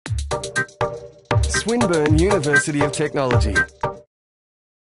Swinburne University of Technology.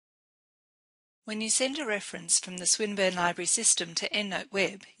 When you send a reference from the Swinburne Library system to EndNote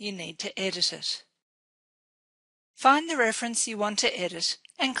Web, you need to edit it. Find the reference you want to edit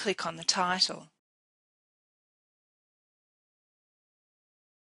and click on the title.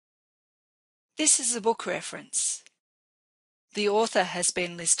 This is a book reference. The author has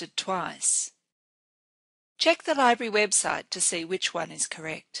been listed twice. Check the library website to see which one is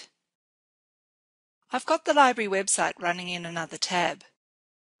correct. I've got the library website running in another tab.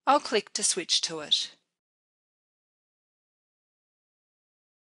 I'll click to switch to it.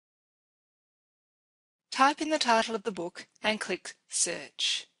 Type in the title of the book and click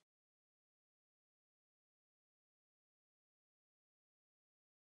Search.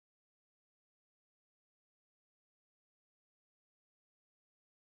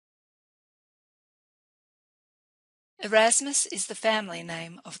 Erasmus is the family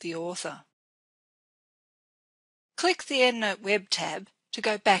name of the author. Click the EndNote Web tab to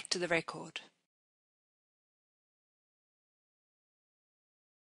go back to the record.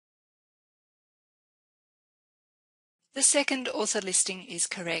 The second author listing is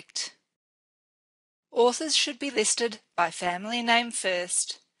correct. Authors should be listed by family name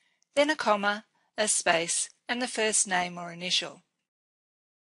first, then a comma, a space, and the first name or initial.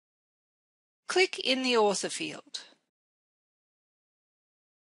 Click in the author field.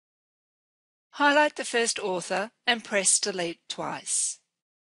 Highlight the first author and press Delete twice.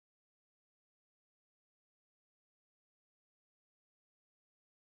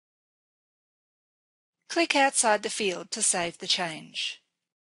 Click outside the field to save the change.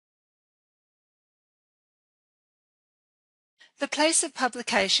 The place of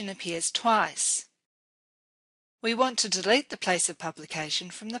publication appears twice. We want to delete the place of publication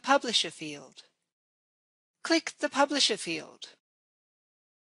from the Publisher field. Click the Publisher field.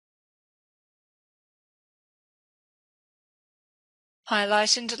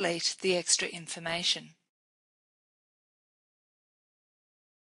 Highlight and delete the extra information.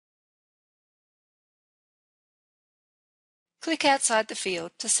 Click outside the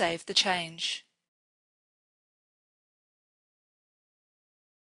field to save the change.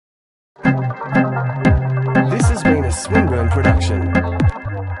 This has been a Swinburne production.